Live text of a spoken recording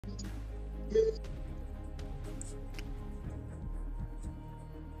I'm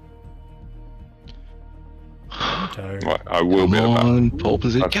tired. Well, I will be on pole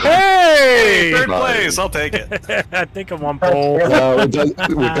position. Hey! Third place, I'll take it. I think I'm on pole. No,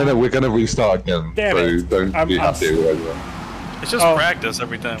 we're gonna restart again. Damn so it. don't be happy with that. It's just practice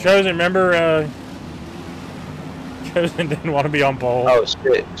every time. Chosen, remember, Chosen didn't want to be on pole. Oh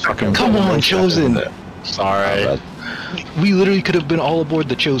shit! Come on, Chosen! Sorry. We literally could have been all aboard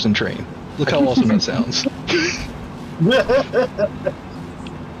the Chosen train. Look how awesome that sounds.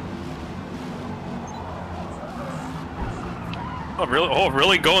 Oh,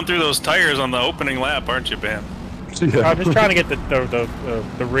 really going through those tires on the opening lap, aren't you, Ben? Yeah. I'm just trying to get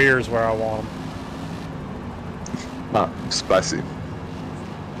the rears where I want them. Ah, spicy.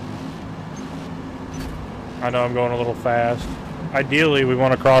 I know I'm going a little fast. Ideally, we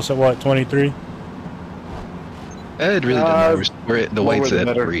want to cross at what, 23? It really doesn't matter. The weight's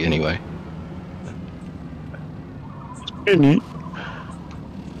at 3 anyway.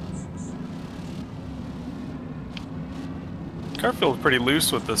 Car feels pretty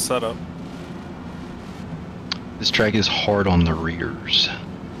loose with this setup. This track is hard on the rears.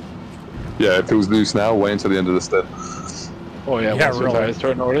 Yeah, it feels loose now. Wait until the end of the step. Oh yeah, Yeah, once the really. tires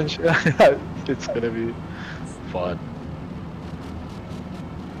turn orange, it's gonna be fun.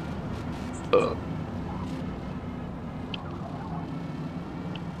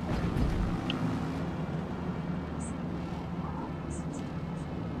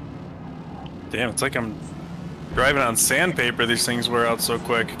 Damn, it's like I'm driving on sandpaper. These things wear out so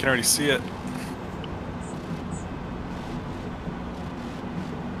quick. I can already see it.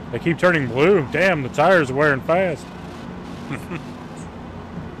 They keep turning blue. Damn, the tires are wearing fast.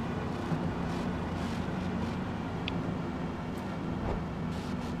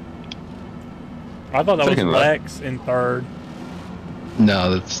 I thought that was Second lap. Lex in third.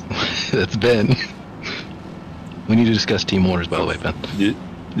 No, that's Ben. We need to discuss team orders, by the way, Ben.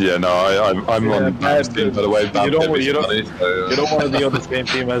 Yeah, no, I'm Yeah, on Bam's Bam, team, by the way. Bam you don't gave me you some don't money, so, you don't want to be on the same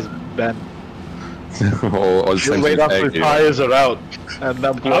team as Ben. or the You same wait team after as you. tires are out, and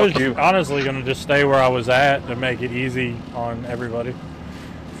then I block was you. honestly going to just stay where I was at to make it easy on everybody.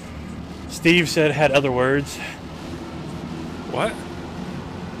 Steve said had other words. What?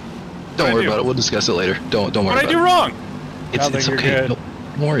 Don't worry do? about it. We'll discuss it later. Don't worry What about did I do it. wrong? It's think you're okay. good.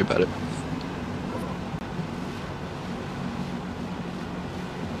 Don't worry about it.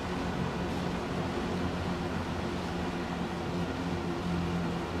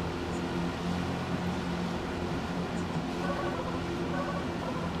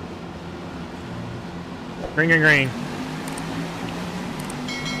 Green, green, green.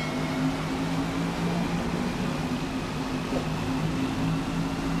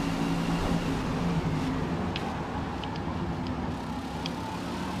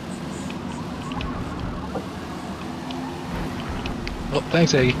 Oh,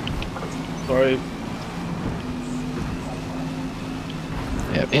 thanks, Aggie. Sorry,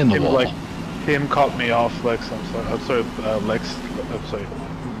 Yeah, in the wall. Tim cut me off, Lex. I'm sorry, Lex. I'm sorry,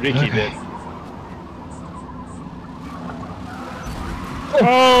 Ricky Okay. did.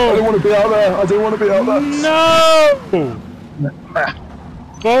 I don't want to be out there. I don't want to be out there. No!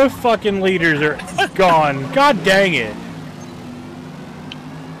 Both fucking leaders are gone. God dang it.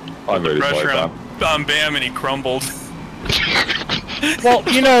 I'm really sorry, Pressure Bam. on Bam, and he crumbled. Well,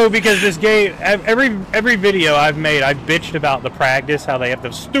 you know, because this game, every video I've made, I've bitched about the practice, how they have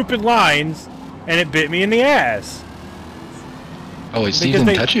those stupid lines, and it bit me in the ass. Oh, wait, Steve Because didn't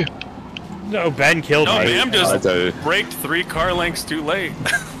they- touch you? No, Ben killed No, me. Bam I just do. braked 3 car lengths too late.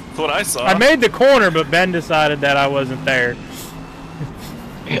 That's what I saw. I made the corner, but Ben decided that I wasn't there.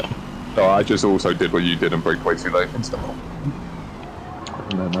 Yeah. No, I just also did what you did and braked way too late and stuff.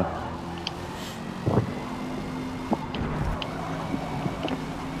 And then,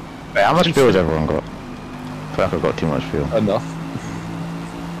 Wait, how much fuel has everyone got? I feel like I've got too much fuel. enough.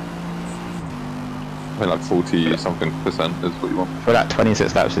 I think like 40 something percent is what you want. I feel like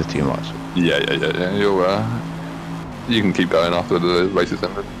 26 laps is too much. Yeah. You can keep going after the race is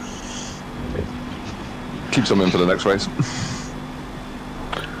ended. Keep some in for the next race.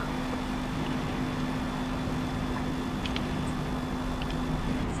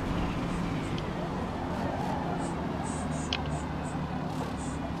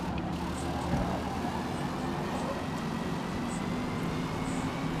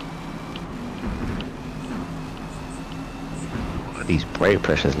 These brake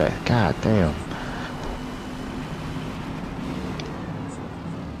pressures, like, god damn.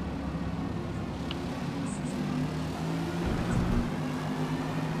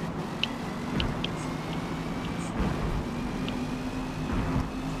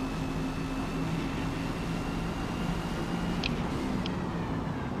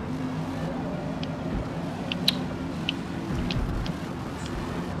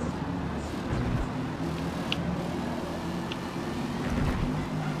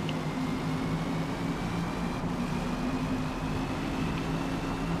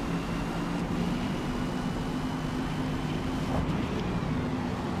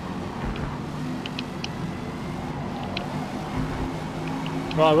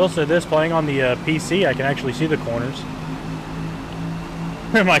 Well, I will say this, playing on the PC, I can actually see the corners.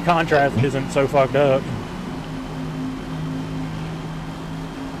 My contrast isn't so fucked up.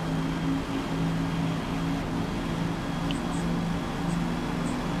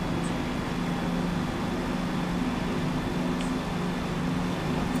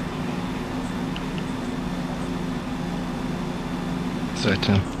 So,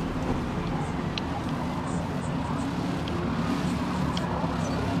 Tim.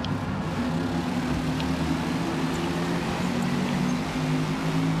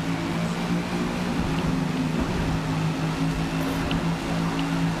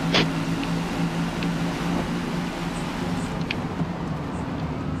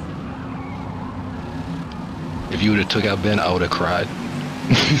 If you would have took out Ben, I would have cried.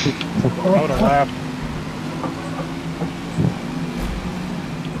 I would have laughed.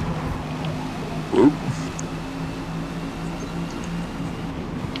 Oop.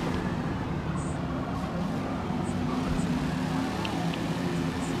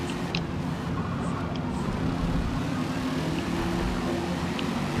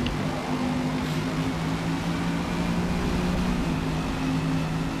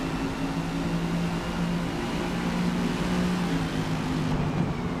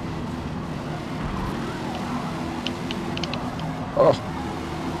 Oh.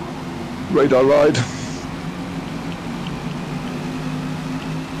 Radar ride.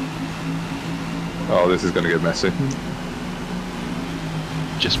 Oh, this is going to get messy.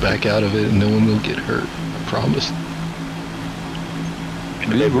 Just back out of it and no one will get hurt. I promise.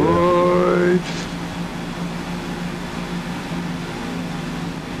 Leroy.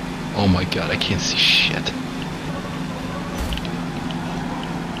 Oh my god, I can't see shit.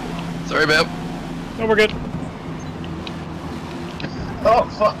 Sorry, Bab. No, we're good. Oh,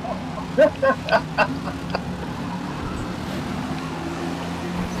 fuck.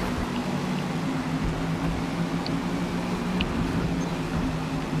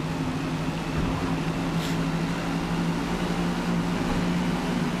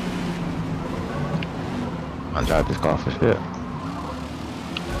 I drive this car for shit.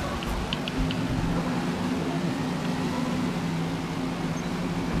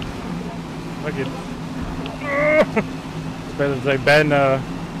 Look at. It's better to say Ben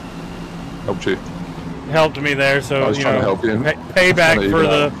Helped you. helped me there, so I was you trying know, to help you. payback Trying to for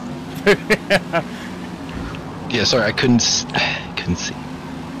even the. Yeah, sorry, I couldn't couldn't see.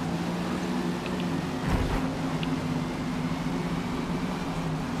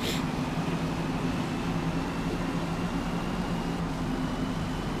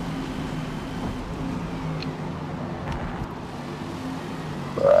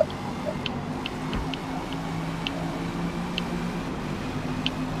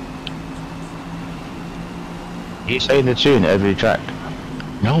 You saying the tune at every track?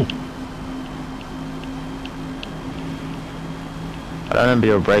 No. I don't remember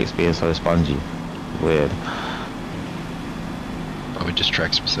your brakes being so spongy. Weird. Probably just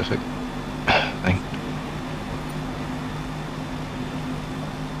track specific thing.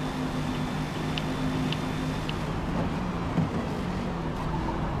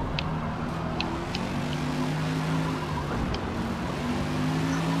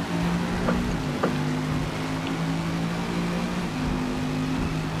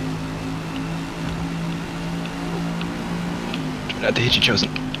 Not to hit you, Chosen.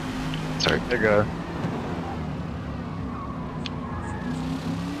 Sorry. There you go.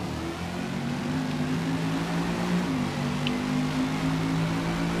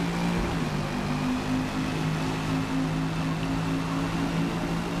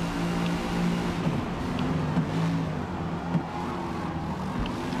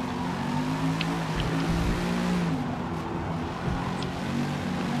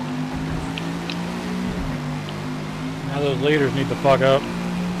 Now those leaders need to fuck up.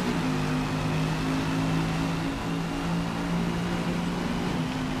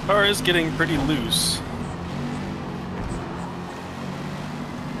 Car is getting pretty loose.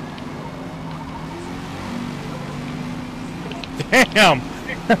 Damn!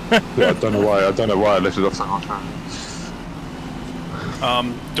 Yeah, I don't know why. I don't know why I lifted off so much.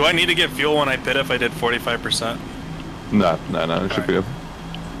 Do I need to get fuel when I pit if I did 45%? No, it should be good.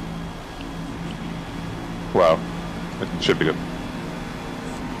 Wow, it should be good.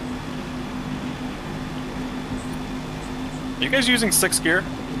 Are you guys using 6th gear?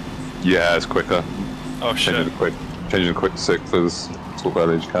 Yeah, it's quicker. Oh shit. Changing quick to 6 as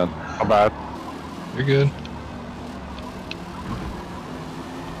early as you can. How bad? You're good.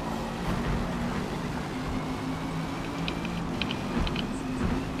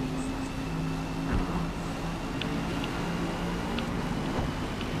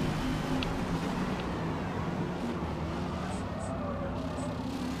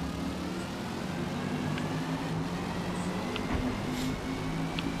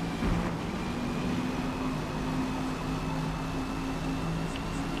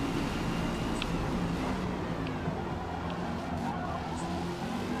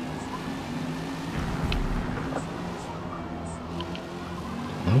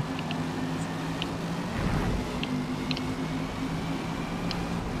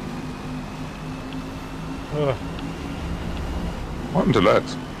 Ugh. What happened to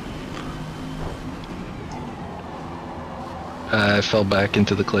Lex? I fell back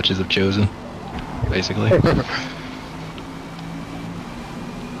into the clutches of Chosen, basically.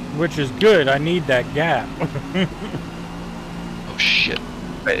 Which is good. I need that gap. Oh shit.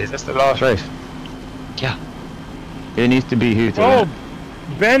 Wait, is this the last race? Yeah. It needs to be who to Oh, win.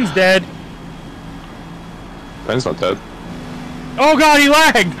 Ben's dead. Ben's not dead. Oh god, he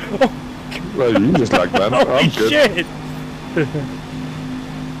lagged. Oh, Well, you just like Ben. holy I'm good. shit.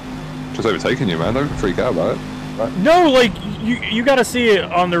 Just overtaking you, man. Don't freak out about it. No, like you got to see it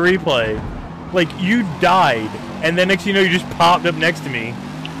on the replay. Like you died, and then next thing you know, you just popped up next to me.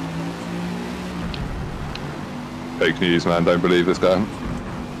 Fake news, man. Don't believe this guy.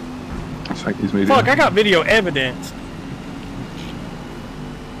 Fake news media. Fuck, I got video evidence.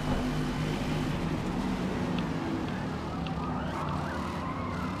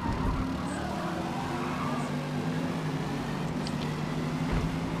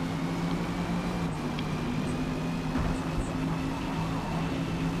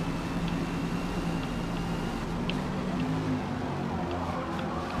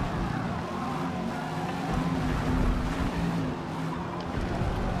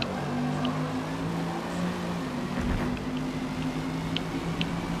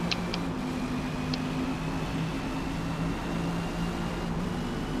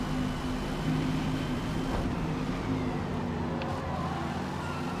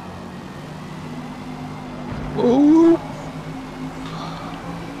 Ooh.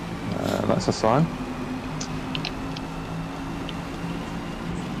 That's a sign.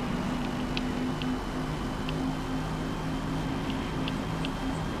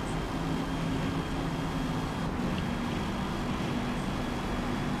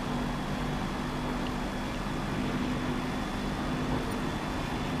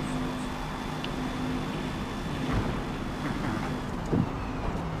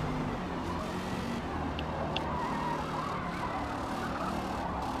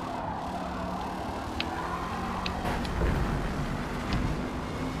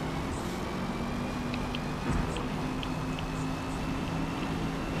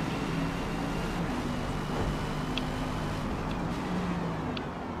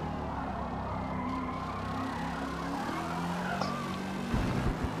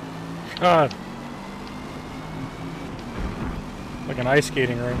 God. Like an ice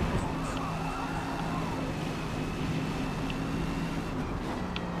skating rink.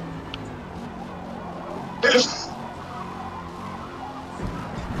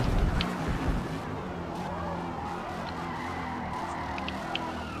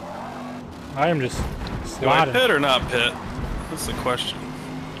 I am just Do I slotted. pit or not pit? That's the question.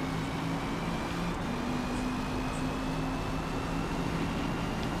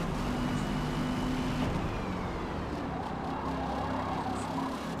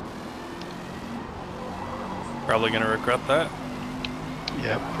 Probably gonna regret that.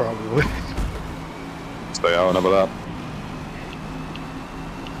 Yeah, probably. Stay out another lap.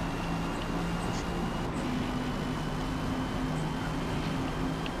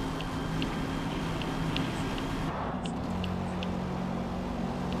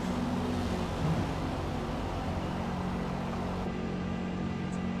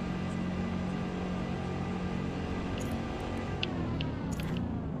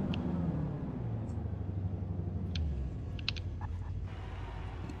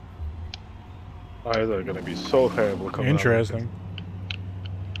 Tires are gonna be so terrible coming out of Interesting.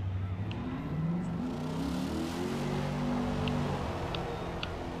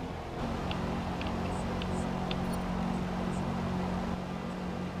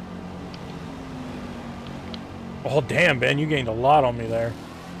 Oh damn, Ben, you gained a lot on me there.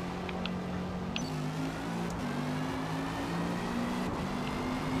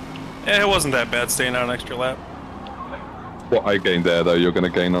 Yeah, it wasn't that bad staying out an extra lap. What I gained there, though, you're going to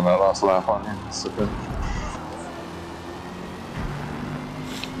gain on that last lap, aren't you? That's okay.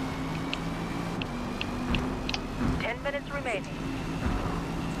 Remaining.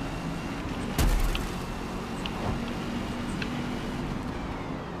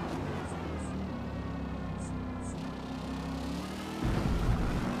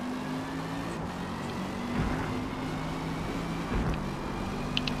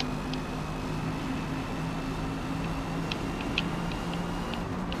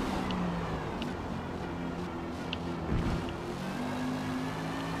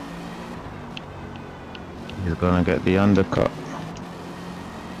 He's gonna get the undercut.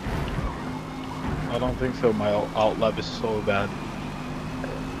 I don't think so. My outlap is so bad.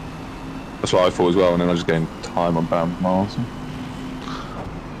 That's what I thought as well, and then I just gained time on Bamalot.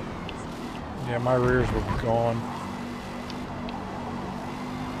 Yeah, my rears were gone.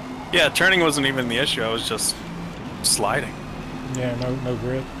 Yeah, turning wasn't even the issue. I was just sliding. Yeah, no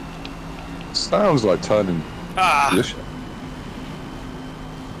grip. Sounds like turning. Ah! Position.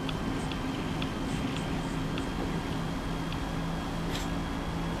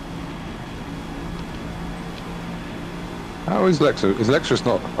 How is Lex? Is Lex just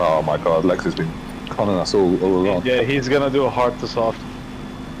not? Oh my god, Lex has been conning us all along. Yeah, he's gonna do a hard to soft.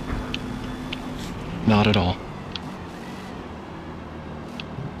 Not at all.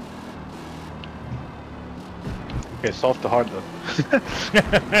 Okay, soft to hard then.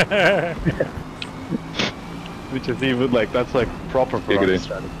 Which is even like, that's like proper for Giggity.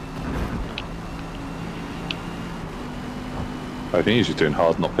 strategy. I think he's just doing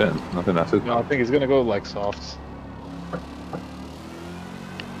hard, not pitting. I think that's it. No, I think he's gonna go like softs. I'm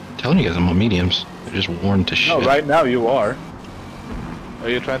telling you guys, I'm on mediums. They're just worn to shit. No, right now you are. Are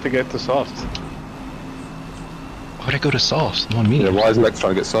you trying to get to softs? Why'd I go to softs? I'm on Yeah, mediums. why is Lex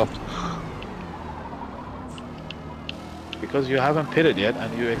trying to get soft? Because you haven't pitted yet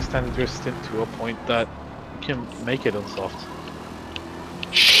and you extended your stint to a point that you can make it on soft.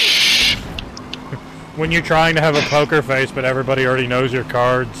 When you're trying to have a poker face, but everybody already knows your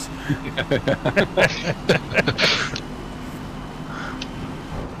cards.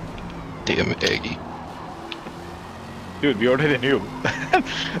 Damn Aggie. Dude, we already knew.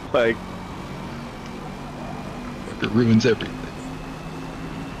 Like, It ruins everything.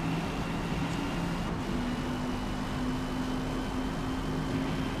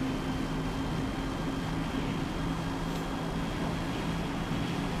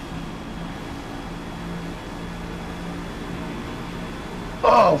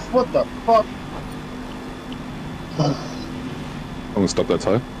 Oh, what the fuck? I'm gonna stop that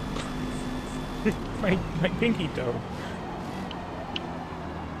toe. my pinky toe.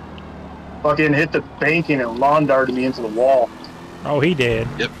 Fucking hit the banking and lawn darted me into the wall. Oh, he did.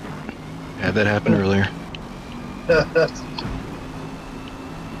 Yep. Had that happen earlier.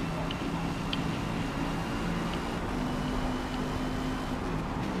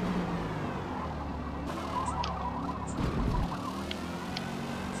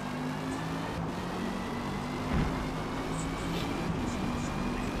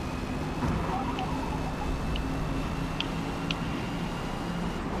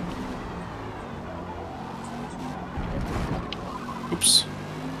 Oops.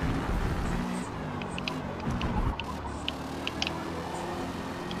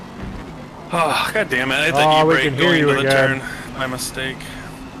 Oh, god damn it. I hit the Oh, we e-brake can hear going you into the again. turn. My mistake.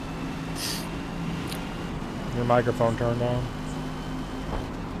 Your microphone turned on.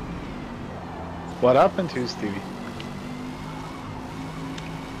 what happened to you, Stevie?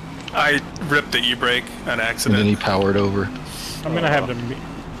 I ripped the e-brake on And then accident. he powered over. I'm gonna have to...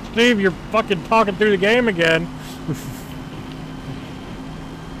 Steve, you're fucking talking through the game again.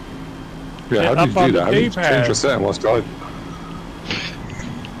 Yeah, Get how up did on you do the that? How did you D-pad. change your setting whilst driving?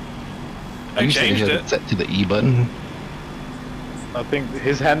 I You said you changed had it. set to the E button. I think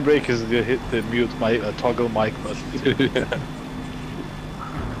his handbrake is the mute mic, toggle mic button.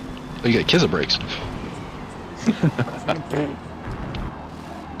 Oh, you got Kizza brakes.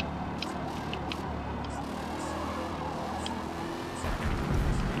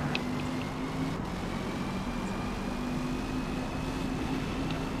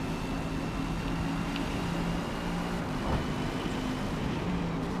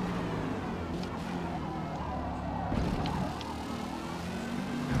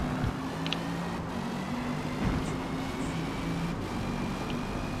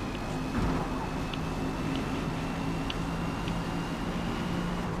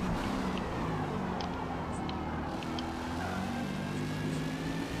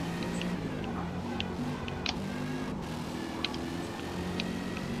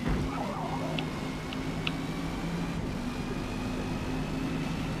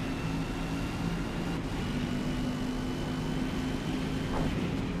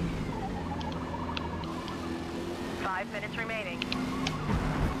 Minutes remaining.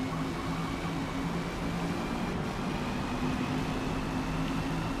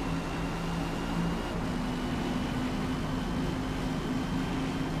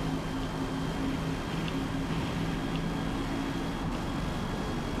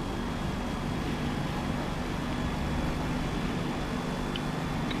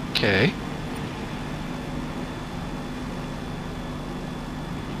 Okay.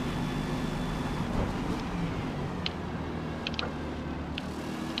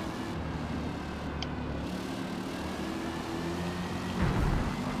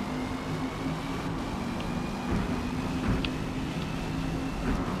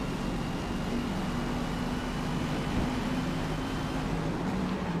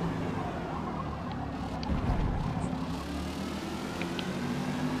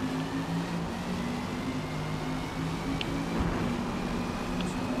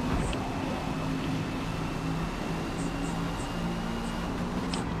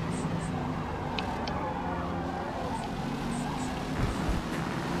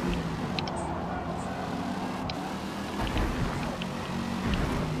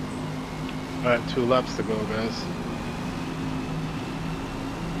 Alright, 2 laps to go, guys.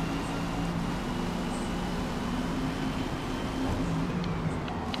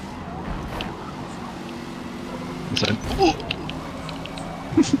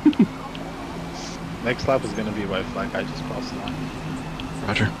 Next lap is gonna be white flag. I just crossed the line.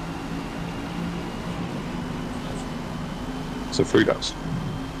 Roger. So 3 laps.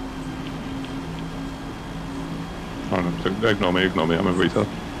 Oh, no, ignore me, I'm a retard.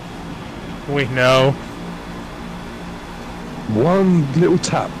 We know. One little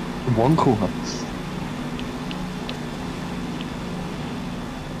tap in one corner.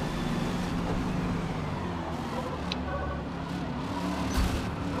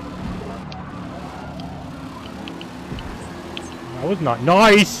 That was not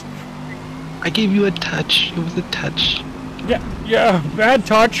nice. I gave you a touch. It was a touch. Yeah, bad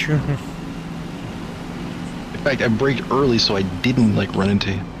touch. In fact, I braked early so I didn't like run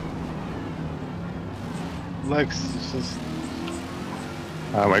into you. Lex, it's just...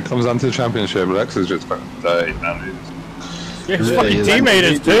 When it comes down to the championship, Lex is just fucking dirty, man. Yeah, his fucking teammate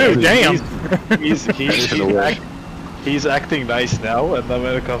is too. Damn. He's acting nice now, and then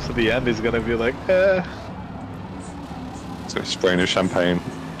when it comes to the end, he's gonna be like, eh. So spraying his champagne.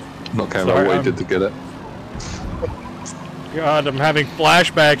 Not caring about what he did to get it. God, I'm having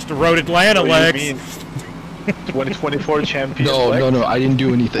flashbacks to Road Atlanta, Lex. 2024 champion. No, I didn't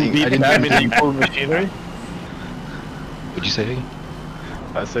do anything. I didn't do anything. Full machinery. What'd you say?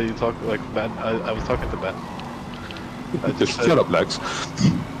 I said you talk like Ben. I was talking to Ben. Just shut up, Lex.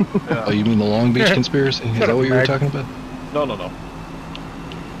 Yeah. Oh, you mean the Long Beach conspiracy? Is that what you were talking about? No.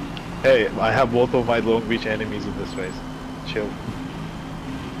 Hey, I have both of my Long Beach enemies in this race. Chill.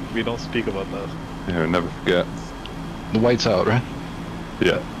 We don't speak about that. Yeah, we'll never forget. The white's out, right?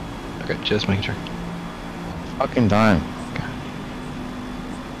 Yeah. Okay, just making sure. Fucking time.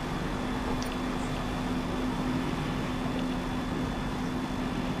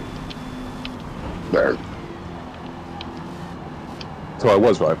 There. So I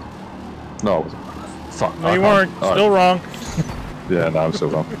was right. No, I wasn't. Fuck. No, you weren't. Still wrong. Yeah, no, I'm still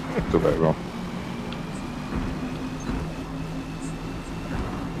wrong. Still very wrong.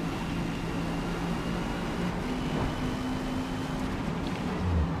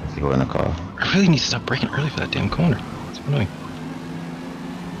 Go in the car. I really need to stop braking early for that damn corner. It's annoying.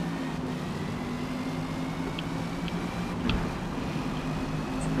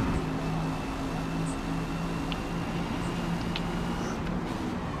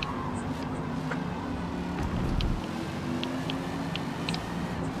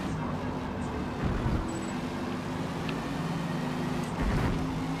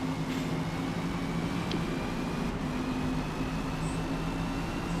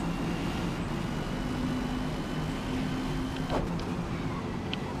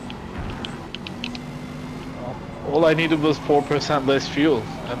 All I needed was 4% less fuel,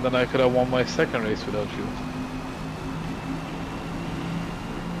 and then I could have won my second race without fuel.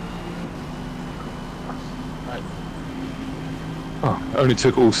 Oh, it only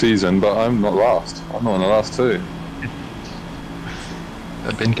took all season, but I'm not last. I'm not in the last 2.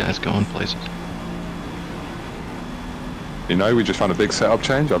 That bin guy's going places. You know, we just found a big setup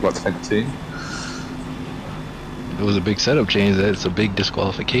change. I'd like to thank the team. It was a big setup change. That's a big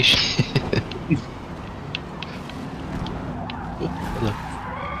disqualification. Oh, hello.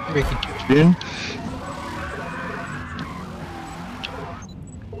 Hey, Ricky. Bin?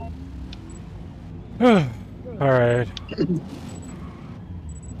 Alright.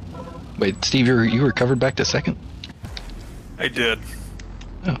 Wait, Steve, you were covered back to second? I did.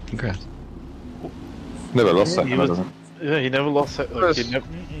 Oh, congrats. Never lost second, he was- hasn't Yeah, he never lost.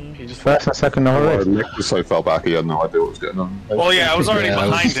 He just First and second in the race. Nick was so far back, he had no idea what was going on. Well, yeah, I was already Yeah, I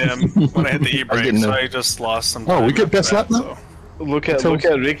was- behind him when I hit the e-brake, getting so the- I just lost some Oh, time we get after best lap that, now? so.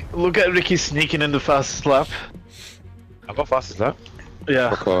 look at Ricky sneaking in the fastest lap. I got fastest lap.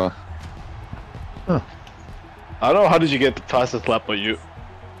 Yeah, Fuck, I don't know how did you get the fastest lap, but you,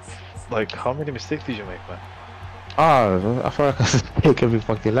 like, how many mistakes did you make, man? Oh, I feel like I could take every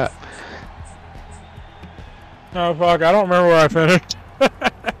fucking lap. Oh fuck, I don't remember where I finished.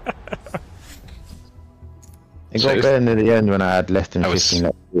 It got better near the end when I had less than I was- 15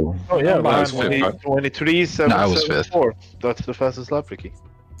 laps. Fuel. Oh yeah, I man, was fifth, right? 23, 7, No, I was 7, fifth. 4. That's the fastest lap, Ricky.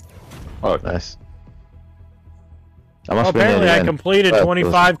 oh, Nice. I Well, must be near apparently the I end. completed Well,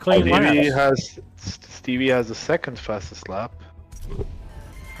 25 clean laps. Stevie has the second fastest lap,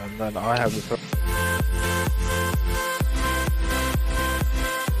 and then I have the third.